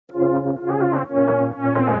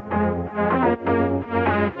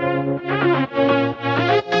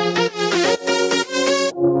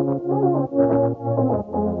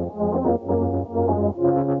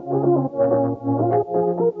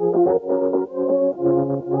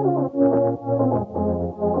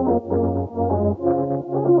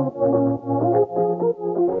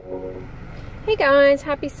guys,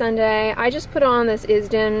 happy Sunday. I just put on this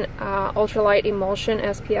Isden Ultralight Emulsion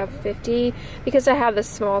SPF 50 because I have this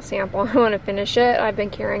small sample. I want to finish it. I've been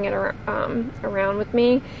carrying it around with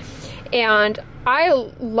me. And I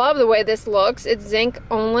love the way this looks. It's zinc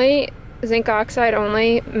only, zinc oxide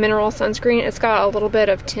only mineral sunscreen. It's got a little bit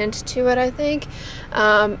of tint to it, I think.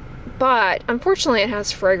 But unfortunately it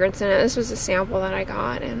has fragrance in it. This was a sample that I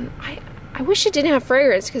got, and I wish it didn't have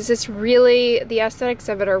fragrance because it's really, the aesthetics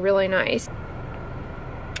of it are really nice.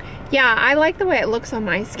 Yeah, I like the way it looks on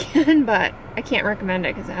my skin, but I can't recommend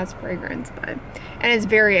it because it has fragrance, and it's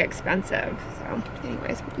very expensive. So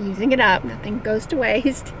anyways, using it up, nothing goes to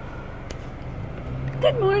waste.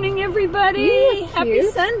 Good morning, everybody. Happy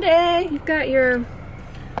Sunday. You've got your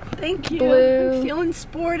Thank you. blue. I'm feeling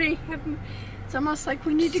sporty. It's almost like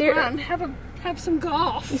we need to go out and have some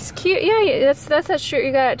golf. It's cute. Yeah, that's that shirt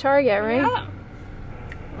you got at Target, right? Yeah.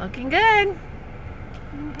 Looking good.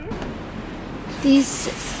 These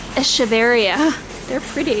echeveria, they're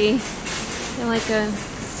pretty. They're like a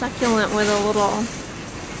succulent with a little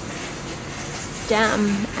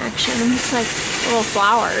stem action. It's like little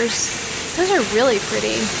flowers. Those are really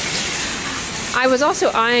pretty. I was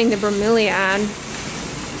also eyeing the bromeliad.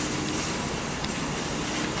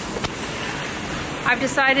 I've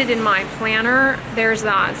decided in my planner, there's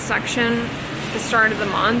that section at the start of the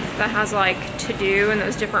month that has like to do in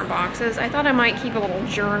those different boxes. I thought I might keep a little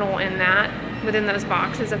journal in that, within those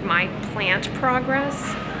boxes of my plant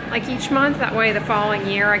progress, like each month. That way the following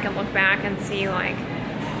year I can look back and see like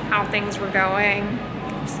how things were going.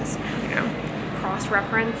 Just this, you know,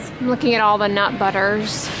 cross-reference. I'm looking at all the nut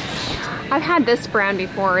butters. I've had this brand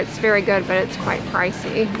before. It's very good, but it's quite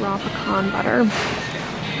pricey. Raw pecan butter.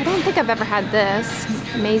 I don't think I've ever had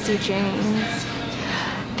this. Maisie Jane's.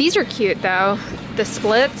 These are cute though. The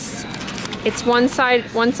splits. It's one side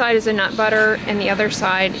is a nut butter, and the other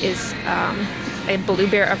side is a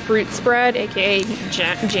fruit spread, aka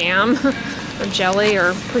jam or jelly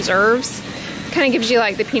or preserves. Kind of gives you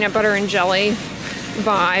like the peanut butter and jelly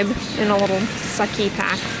vibe in a little sucky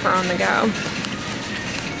pack for on the go.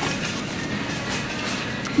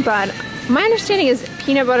 But my understanding is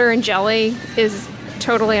peanut butter and jelly is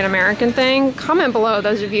totally an American thing. Comment below,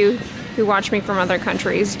 those of you who watch me from other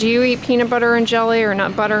countries. Do you eat peanut butter and jelly or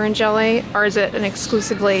nut butter and jelly, or is it an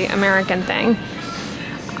exclusively American thing?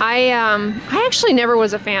 I actually never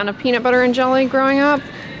was a fan of peanut butter and jelly growing up.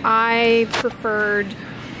 I preferred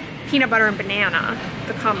peanut butter and banana,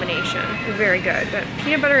 the combination. Very good, but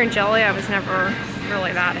peanut butter and jelly I was never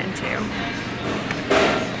really that into.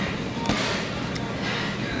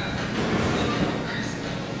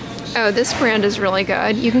 Oh, this brand is really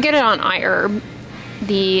good. You can get it on iHerb.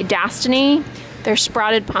 The Destiny, their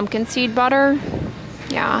sprouted pumpkin seed butter.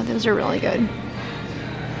 Yeah, those are really good.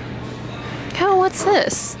 Oh, what's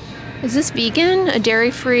this? Is this vegan? A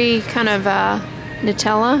dairy-free kind of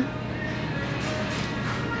Nutella?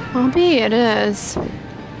 Maybe it is.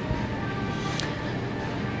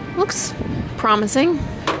 Looks promising.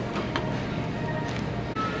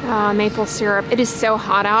 Maple syrup. It is so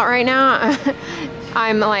hot out right now.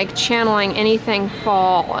 I'm like channeling anything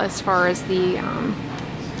fall as far as the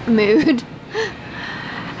mood.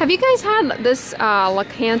 Have you guys had this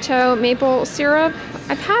Lakanto maple syrup?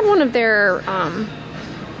 I've had one of their,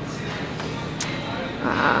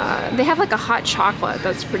 they have like a hot chocolate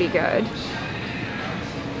that's pretty good.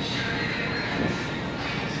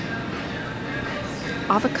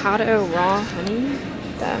 Avocado raw honey,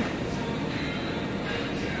 the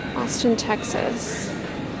Austin, Texas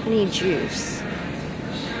honey juice.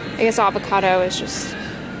 I guess avocado is just,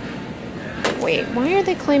 wait, why are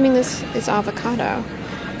they claiming this is avocado?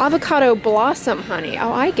 Avocado blossom honey.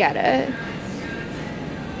 Oh, I get it.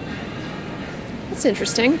 That's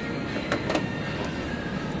interesting.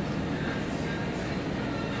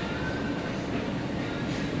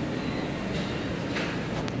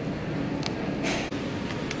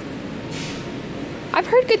 I've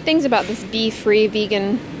heard good things about this bee-free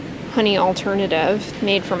vegan honey alternative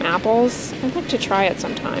made from apples. I'd like to try it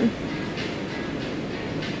sometime.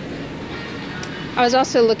 I was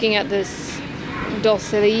also looking at this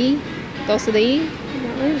Dulce, low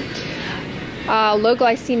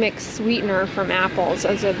glycemic sweetener from apples.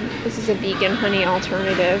 This is a vegan honey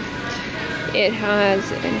alternative. It has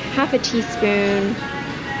half a teaspoon,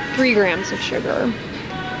 3 grams of sugar.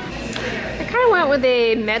 I kind of went with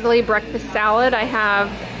a medley breakfast salad. I have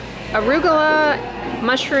arugula,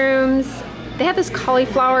 mushrooms. They have this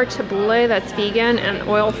cauliflower tabbouleh that's vegan and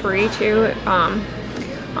oil-free too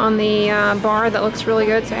on the bar. That looks really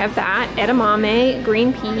good. So I have that. Edamame,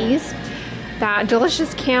 green peas, that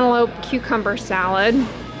delicious cantaloupe cucumber salad,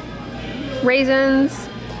 raisins,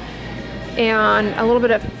 and a little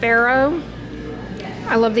bit of farro.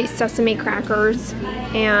 I love these sesame crackers,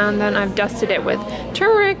 and then I've dusted it with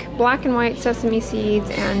turmeric, black and white sesame seeds,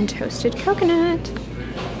 and toasted coconut.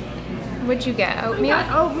 What'd you get? Oatmeal? I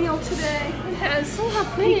got oatmeal today. It has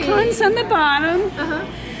pecans on the bottom.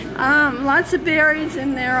 Lots of berries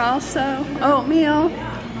in there also. Oatmeal,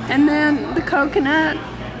 and then the coconut,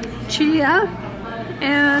 chia,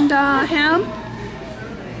 and hemp.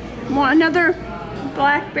 Another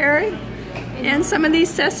blackberry, and some of these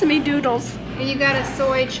sesame doodles. And you got a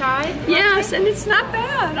soy chai? Yes, and it's not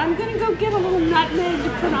bad. I'm gonna go get a little nutmeg to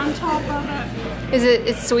put on top of it.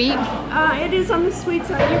 It's sweet? It is on the sweet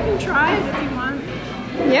side. You can try it if you want.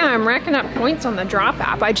 Yeah, I'm racking up points on the Drop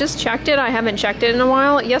app. I just checked it. I haven't checked it in a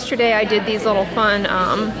while. Yesterday I did these little fun,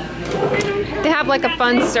 they have like a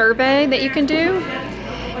fun survey that you can do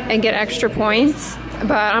and get extra points.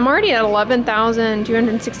 But I'm already at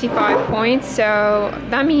 11,265 points, so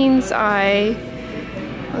that means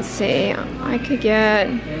let's see, I could get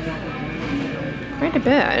quite a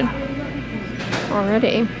bit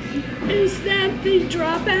already. Is that the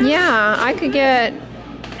Drop app? Yeah, I could get,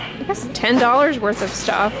 I guess, $10 worth of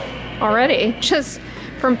stuff already, just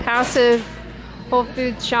from passive Whole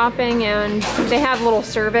Foods shopping, and they have little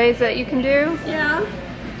surveys that you can do. Yeah.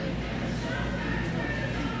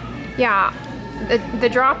 Yeah, the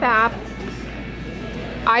Drop app,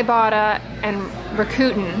 Ibotta, and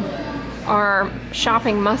Rakuten are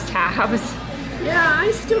shopping must-haves. Yeah,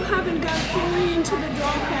 I still haven't got fully into the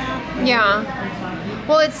Drop app. Yeah.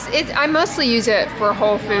 Well, I mostly use it for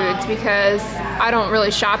Whole Foods because I don't really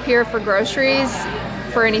shop here for groceries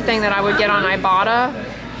for anything that I would get on Ibotta,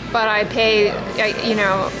 but I pay, you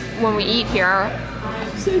know, when we eat here.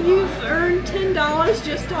 So you've earned $10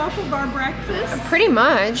 just off of our breakfast? Pretty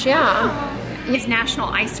much, yeah. Wow. It's National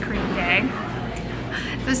Ice Cream Day.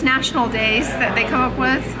 Those national days that they come up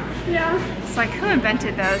with. Yeah. It's like, who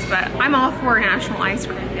invented those? But I'm all for National Ice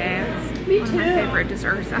Cream Day. It's Me one too. of my favorite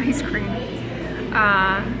desserts, ice cream.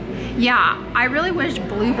 Yeah, I really wish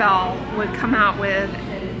Bluebell would come out with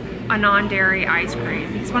a non-dairy ice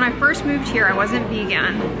cream. Because when I first moved here, I wasn't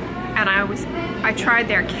vegan. And I tried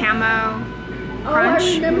their Camo Crunch.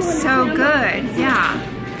 It was so good. Yeah.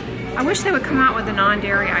 I wish they would come out with a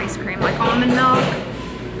non-dairy ice cream, like almond milk.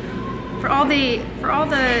 For all the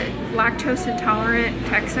lactose intolerant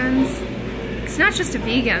Texans, it's not just a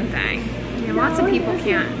vegan thing. You know, lots of people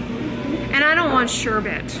can't. And I don't want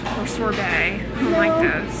sherbet or sorbet. I don't like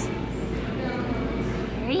those.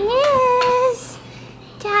 There he is.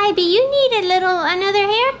 Tybee, you need another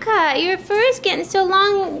haircut. Your fur is getting so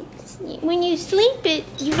long. When you sleep,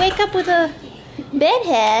 you wake up with a bed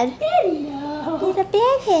head. Hello. With a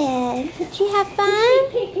bed head. Did you have fun?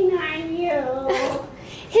 Picking on you.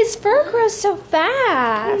 His fur grows so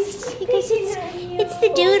fast. He goes, it's the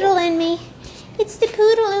doodle in me. It's the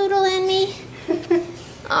poodle oodle in me.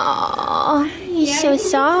 Oh, he's so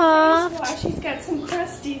soft. He's got some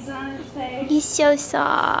crusties on his face. He's so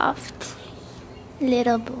soft.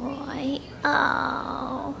 Little boy.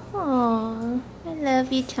 Oh, I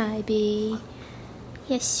love you, Tybee.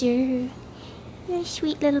 Yes, sir. You're a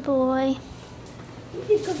sweet little boy.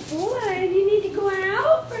 You're a good boy. You need to go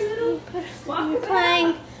out for a little walk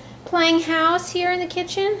around. Playing house here in the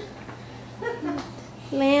kitchen.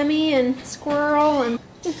 Lammy and Squirrel and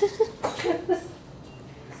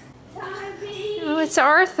oh, it's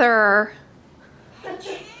Arthur. Come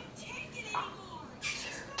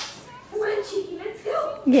on, Cheeky, let's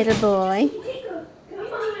go. Little boy. Come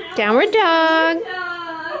on. Downward dog.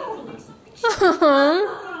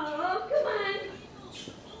 Oh, come on.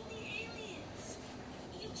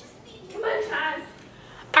 Come on, Taz.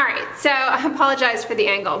 Alright, so I apologize for the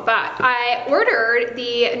angle, but I ordered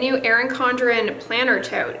the new Erin Condren planner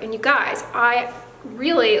tote, and you guys, I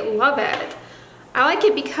really love it. I like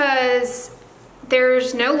it because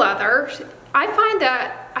there's no leather. I find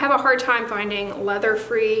that I have a hard time finding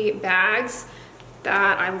leather-free bags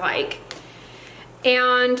that I like.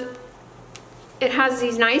 And it has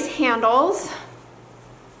these nice handles,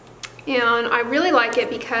 and I really like it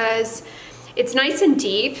because it's nice and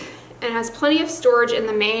deep and has plenty of storage in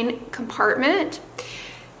the main compartment.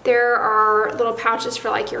 There are little pouches for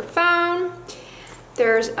like your phone.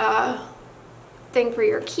 There's a thing for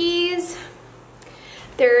your keys.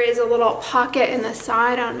 There is a little pocket in the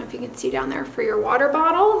side, I don't know if you can see down there, for your water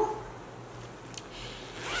bottle.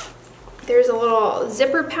 There's a little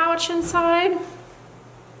zipper pouch inside.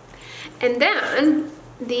 And then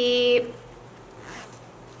the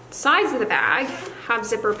sides of the bag have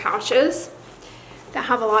zipper pouches that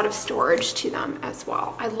have a lot of storage to them as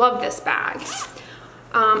well. I love this bag.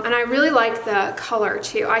 And I really like the color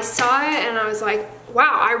too. I saw it and I was like,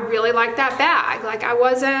 wow, I really like that bag. Like I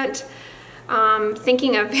wasn't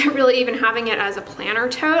thinking of really even having it as a planner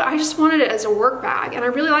tote. I just wanted it as a work bag, and I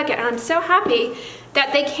really like it. And I'm so happy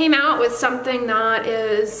that they came out with something that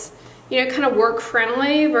is, you know, kind of work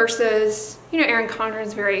friendly versus, you know, Erin Condren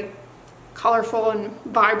is very colorful and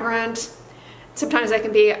vibrant. Sometimes that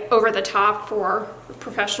can be over the top for a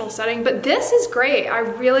professional setting, but this is great. I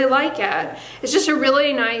really like it. It's just a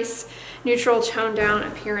really nice neutral toned down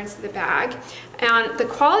appearance of the bag, and the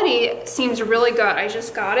quality seems really good. I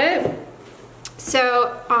just got it.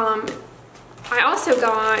 So I also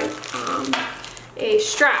got a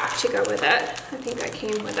strap to go with it. I think that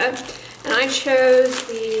came with it, and I chose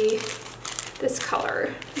this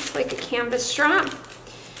color. It's like a canvas strap.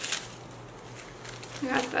 I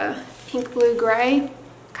got the pink, blue, gray.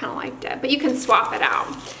 Kind of liked it, but you can swap it out.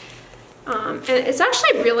 And it's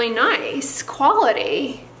actually really nice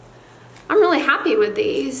quality. I'm really happy with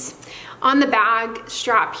these. On the bag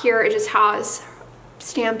strap here, it just has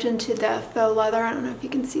stamped into the faux leather. I don't know if you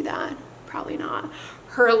can see that. Probably not.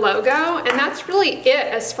 Her logo, and that's really it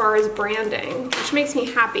as far as branding, which makes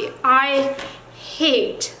me happy. I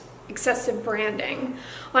hate excessive branding.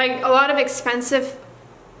 Like a lot of expensive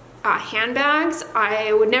handbags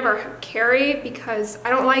I would never carry because I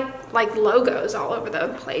don't like logos all over the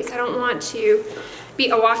place. I don't want to be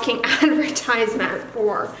a walking advertisement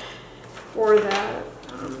for the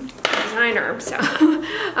designer. So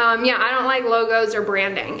yeah, I don't like logos or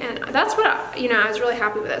branding, and that's what I was really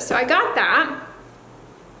happy with this. So I got that.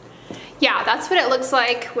 Yeah, that's what it looks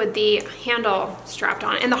like with the handle strapped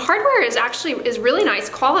on, and the hardware is really nice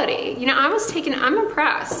quality. You know, I'm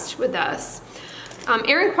impressed with this.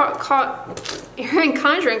 Erin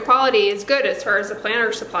Condren quality is good as far as the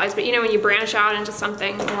planner supplies, but you know, when you branch out into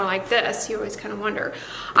something more like this, you always kind of wonder.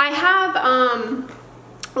 I have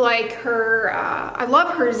like her, I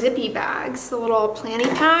love her zippy bags, the little planny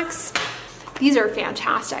packs. These are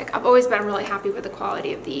fantastic. I've always been really happy with the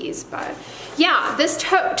quality of these, but yeah, this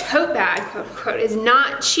tote bag, quote unquote, is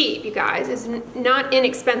not cheap, you guys. It's not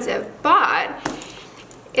inexpensive, but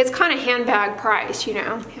it's kind of handbag price, you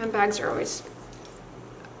know. Handbags are always,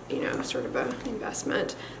 you know, sort of an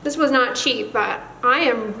investment. This was not cheap, but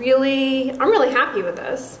I'm really happy with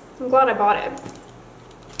this. I'm glad I bought it.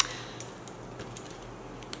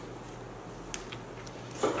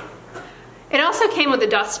 It also came with a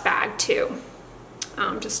dust bag too,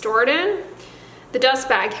 to store it in. The dust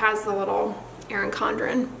bag has the little Erin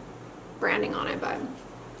Condren branding on it, but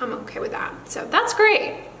I'm okay with that. So that's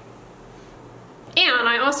great. And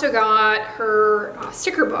I also got her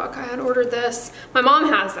sticker book. I had ordered this. My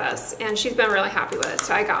mom has this, and she's been really happy with it,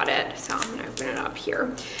 so I got it. So I'm gonna open it up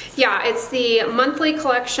here. Yeah, it's the monthly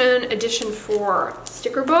collection edition 4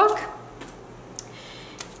 sticker book.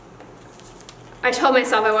 I told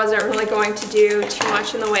myself I wasn't really going to do too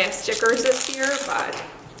much in the way of stickers this year, but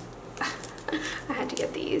I had to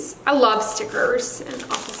get these. I love stickers and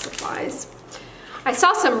office supplies. I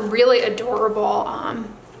saw some really adorable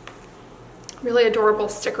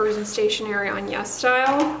stickers and stationery on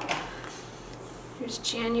YesStyle. Here's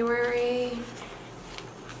January,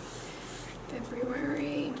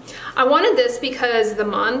 February. I wanted this because the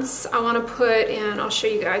months I want to put in, I'll show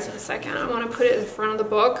you guys in a second. I want to put it at the front of the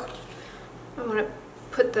book. I want to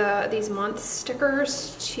put these month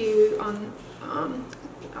stickers on,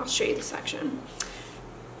 I'll show you the section.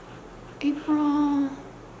 April.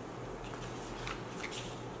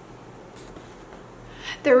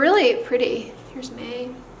 They're really pretty. Here's May,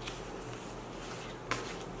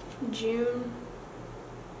 June.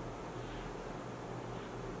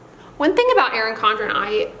 One thing about Erin Condren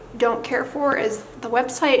I don't care for is the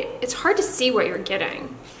website. It's hard to see what you're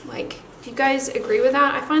getting. Like, do you guys agree with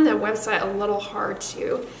that? I find the website a little hard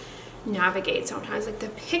to navigate sometimes. Like the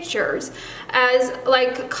pictures, as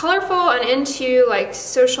like colorful and into like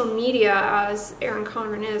social media as Erin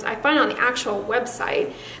Condren is, I find on the actual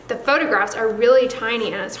website the photographs are really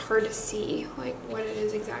tiny and it's hard to see like what it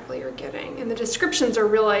is exactly you're getting, and the descriptions are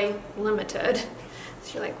really limited.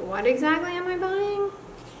 So you're like, what exactly am I buying?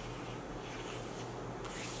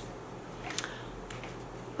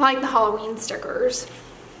 I like the Halloween stickers.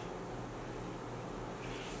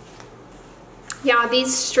 Yeah,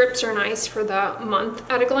 these strips are nice for the month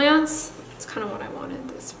at a glance. It's kind of what I wanted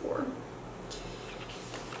this for.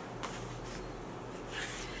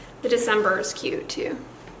 The December is cute too.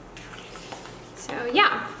 So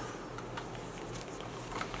yeah.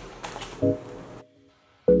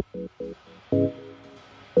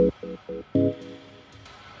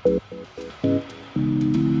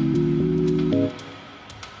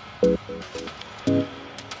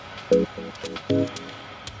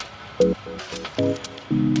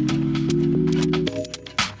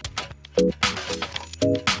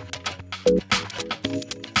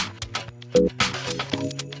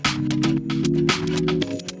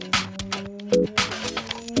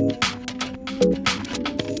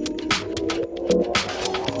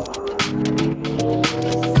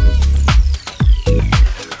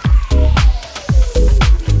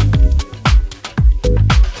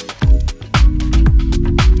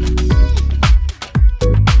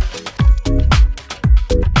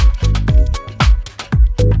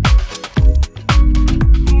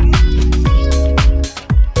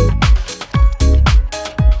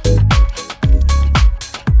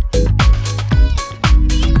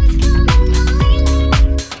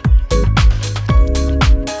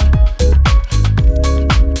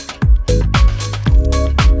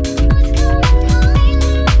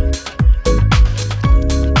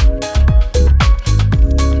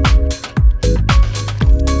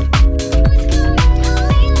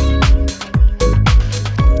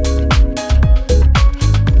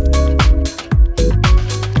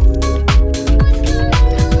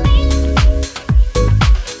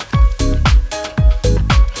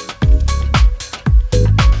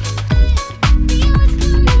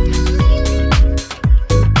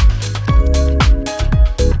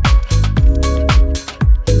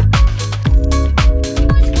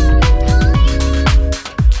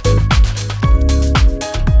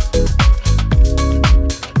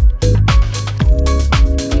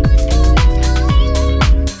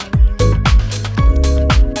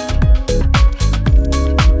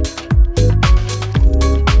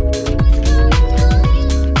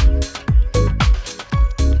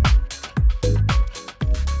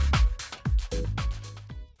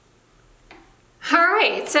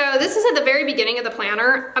 very beginning of the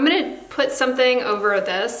planner. I'm gonna put something over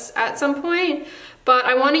this at some point, but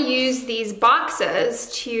I wanna use these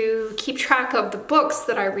boxes to keep track of the books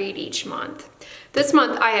that I read each month. This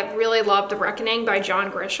month I have really loved The Reckoning by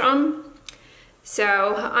John Grisham.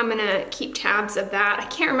 So I'm gonna keep tabs of that. I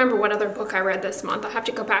can't remember what other book I read this month. I'll have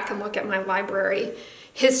to go back and look at my library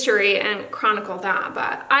history and chronicle that.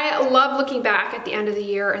 But I love looking back at the end of the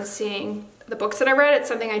year and seeing the books that I read. It's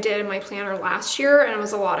something I did in my planner last year and it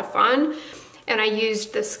was a lot of fun. And I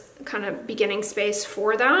used this kind of beginning space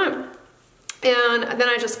for that. And then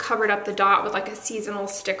I just covered up the dot with like a seasonal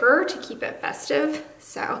sticker to keep it festive.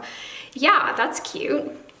 So yeah, that's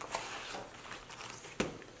cute.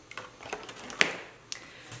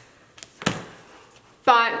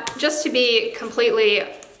 But just to be completely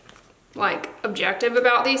like objective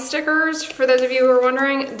about these stickers, for those of you who are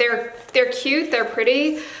wondering, they're cute, they're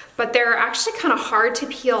pretty, but they're actually kind of hard to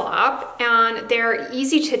peel up and they're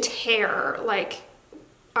easy to tear, like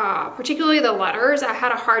particularly the letters. I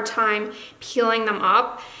had a hard time peeling them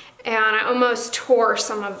up and I almost tore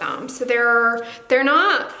some of them. So they're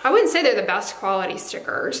not, I wouldn't say they're the best quality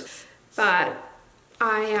stickers, but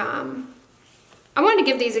I wanted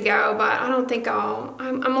to give these a go, but I don't think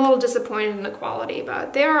I'm a little disappointed in the quality,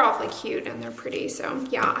 but they are awfully cute and they're pretty. So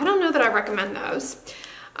yeah, I don't know that I recommend those.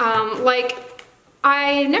 Like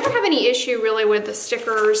I never have any issue really with the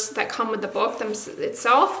stickers that come with the book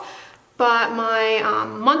itself, but my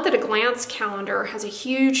month at a glance calendar has a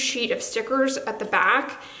huge sheet of stickers at the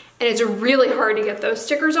back and it's really hard to get those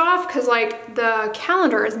stickers off because like the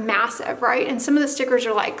calendar is massive, right? And some of the stickers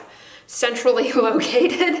are like centrally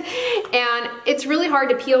located and it's really hard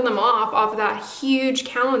to peel them off that huge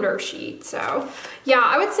calendar sheet. So yeah,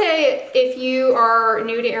 I would say if you are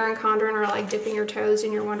new to Erin Condren or like dipping your toes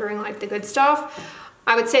and you're wondering like the good stuff,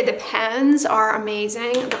 I would say the pens are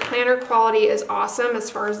amazing. The planner quality is awesome as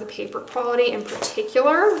far as the paper quality in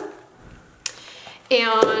particular.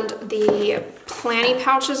 And the planning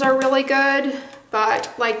pouches are really good,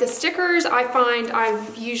 but like the stickers, I find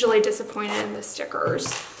I'm usually disappointed in the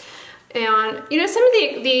stickers. And you know, some of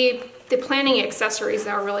the planning accessories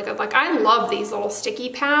that are really good. Like I love these little sticky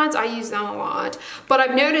pads. I use them a lot. But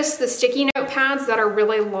I've noticed the sticky note pads that are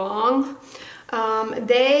really long,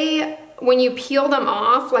 when you peel them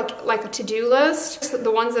off, like a to-do list,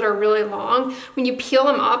 the ones that are really long, when you peel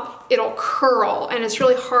them up, it'll curl. And it's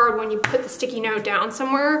really hard when you put the sticky note down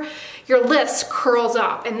somewhere, your list curls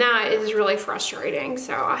up and that is really frustrating.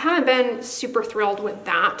 So I haven't been super thrilled with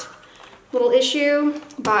that little issue,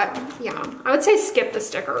 but yeah, I would say skip the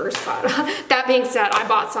stickers. But that being said, I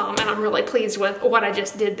bought some and I'm really pleased with what I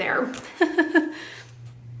just did there.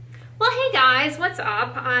 Well, hey guys, what's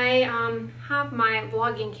up? I have my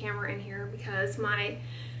vlogging camera in here because my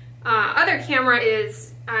other camera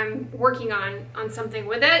I'm working on something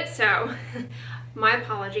with it, so my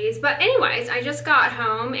apologies. But anyways, I just got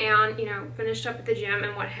home and, you know, finished up at the gym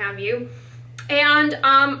and what have you. And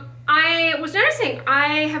I was noticing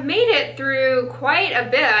I have made it through quite a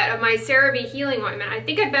bit of my CeraVe healing ointment. I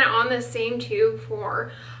think I've been on the same tube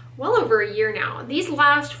for well over a year now. These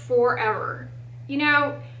last forever. You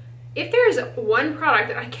know, if there's one product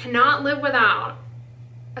that I cannot live without,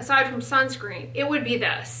 aside from sunscreen, it would be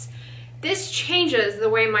this. This changes the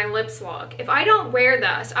way my lips look. If I don't wear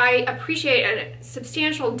this, I appreciate a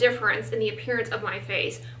substantial difference in the appearance of my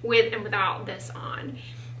face with and without this on.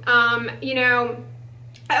 You know,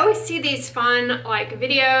 I always see these fun like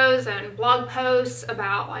videos and blog posts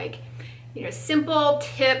about like, you know, simple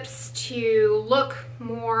tips to look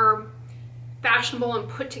more fashionable and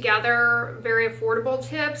put together, very affordable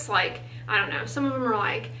tips. Like, I don't know, some of them are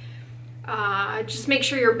like, just make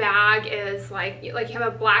sure your bag is like you have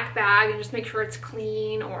a black bag and just make sure it's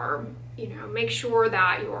clean, or, you know, make sure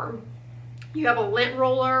that you have a lint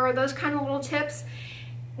roller, or those kind of little tips.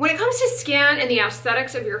 When it comes to skin and the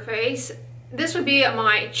aesthetics of your face, this would be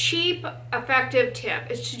my cheap, effective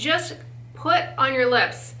tip, is to just put on your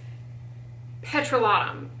lips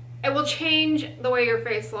petrolatum. It will change the way your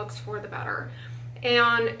face looks for the better.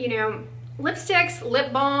 And, you know, lipsticks,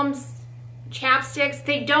 lip balms, chapsticks,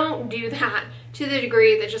 they don't do that to the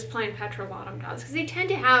degree that just plain petrolatum does, because they tend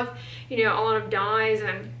to have, you know, a lot of dyes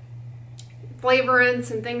and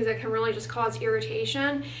flavorants and things that can really just cause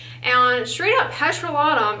irritation. And straight up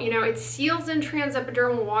petrolatum, you know, it seals in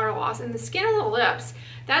transepidermal water loss, and the skin of the lips,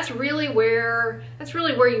 that's really where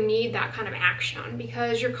you need that kind of action,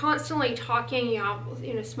 because you're constantly talking, you have,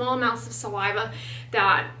 you know, small amounts of saliva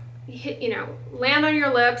that hit, you know, land on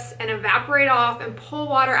your lips and evaporate off and pull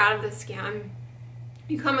water out of the skin.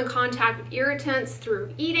 You come in contact with irritants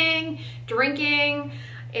through eating, drinking,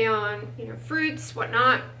 and, you know, fruits,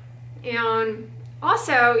 whatnot. And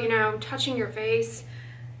Also, you know, touching your face,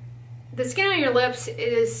 the skin on your lips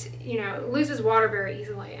is, you know, loses water very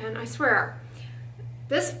easily. And I swear,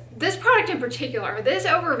 this product in particular, this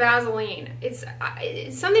over Vaseline, it's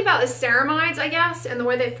something about the ceramides, I guess, and the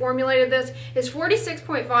way they formulated this is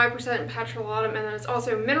 46.5% petrolatum, and then it's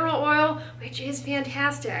also mineral oil, which is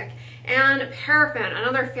fantastic, and paraffin,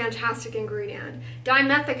 another fantastic ingredient,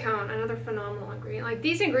 dimethicone, another phenomenal ingredient. Like,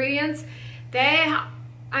 these ingredients,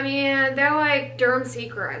 I mean, they're like derm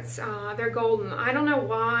secrets. They're golden. I don't know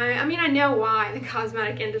why. I mean, I know why the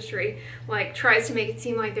cosmetic industry like tries to make it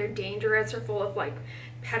seem like they're dangerous or full of like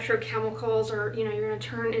petrochemicals, or you know, you're gonna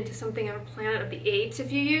turn into something on a planet of the apes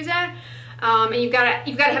if you use it. And you've got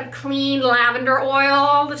to have clean lavender oil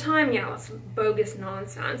all the time. You know, it's bogus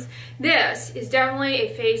nonsense. This is definitely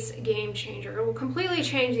a face game changer. It will completely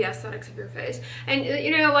change the aesthetics of your face, and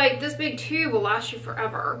you know, like this big tube will last you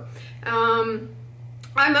forever.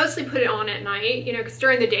 I mostly put it on at night, you know, because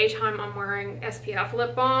during the daytime I'm wearing SPF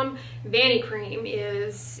lip balm. Vanny Cream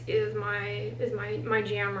is my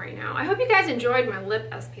jam right now. I hope you guys enjoyed my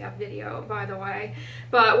lip SPF video, by the way.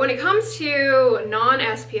 But when it comes to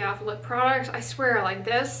non-SPF lip products, I swear, like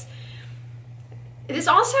this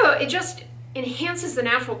also, it just enhances the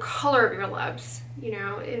natural color of your lips, you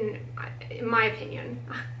know, in my opinion.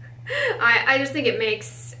 I just think it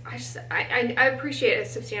makes, I appreciate a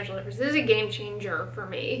substantial difference. This is a game changer for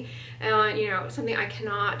me, and you know, something I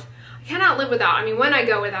cannot live without. I mean, when I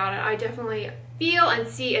go without it, I definitely feel and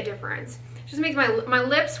see a difference. It just makes my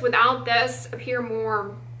lips without this appear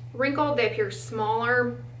more wrinkled. They appear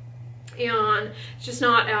smaller, and it's just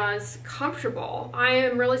not as comfortable. I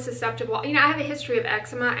am really susceptible. You know, I have a history of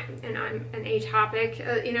eczema, and I'm an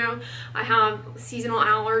atopic. You know, I have seasonal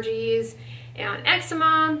allergies and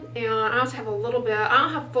eczema, and I also have a little bit, I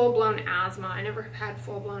don't have full-blown asthma. I never have had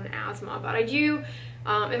full-blown asthma, but I do,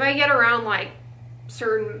 if I get around like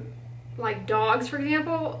certain, like dogs, for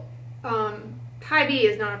example, Thai B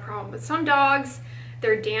is not a problem, but some dogs,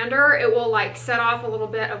 their dander, it will like set off a little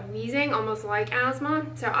bit of wheezing, almost like asthma.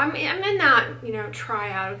 So I'm in that, you know,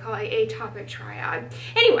 triad, we call it atopic triad.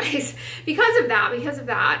 Anyways, because of that,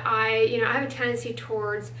 I have a tendency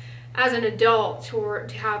towards, as an adult,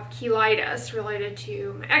 to have cheilitis related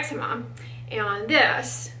to my eczema, and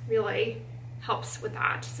this really helps with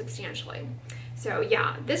that substantially. So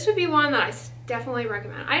yeah, this would be one that I definitely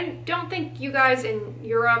recommend. I don't think you guys in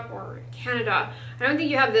Europe or Canada, I don't think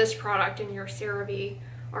you have this product in your CeraVe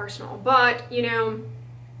arsenal, but you know,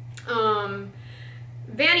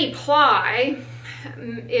 Vanny Ply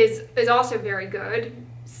is also very good.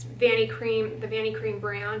 Vanny Cream, the Vanny Cream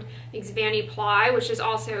brand makes Vanny Ply, which is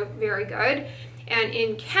also very good. And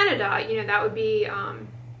in Canada, you know, that would be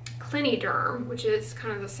Cliniderm, which is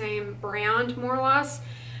kind of the same brand, more or less,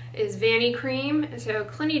 is Vanny Cream. So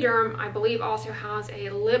Cliniderm, I believe, also has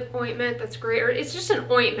a lip ointment that's great, or it's just an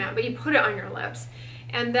ointment, but you put it on your lips.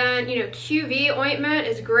 And then, you know, QV ointment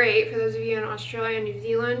is great for those of you in Australia and New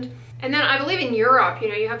Zealand. And then I believe in Europe, you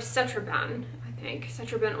know, you have Cetraben, I think,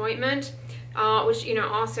 Cetraben ointment. Which, you know,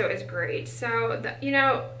 also is great. So, you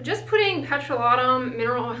know, just putting petrolatum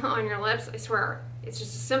mineral oil on your lips, I swear, it's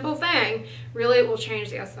just a simple thing, really will change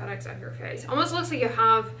the aesthetics of your face. Almost looks like you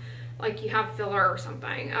have filler or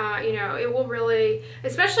something. You know, it will really,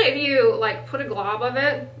 especially if you like put a glob of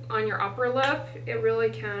it on your upper lip, it really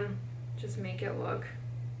can just make it look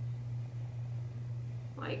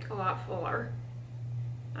like a lot fuller.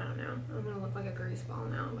 I don't know, I'm gonna look like a grease ball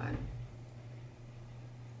now, but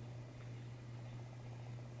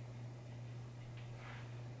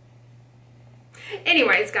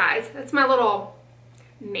anyways, guys, that's my little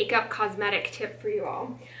makeup cosmetic tip for you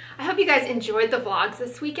all. I hope you guys enjoyed the vlogs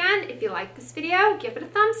this weekend. If you liked this video, give it a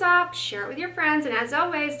thumbs up, share it with your friends, and as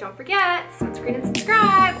always, don't forget, sunscreen and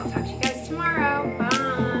subscribe. I'll talk to you guys tomorrow.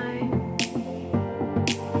 Bye.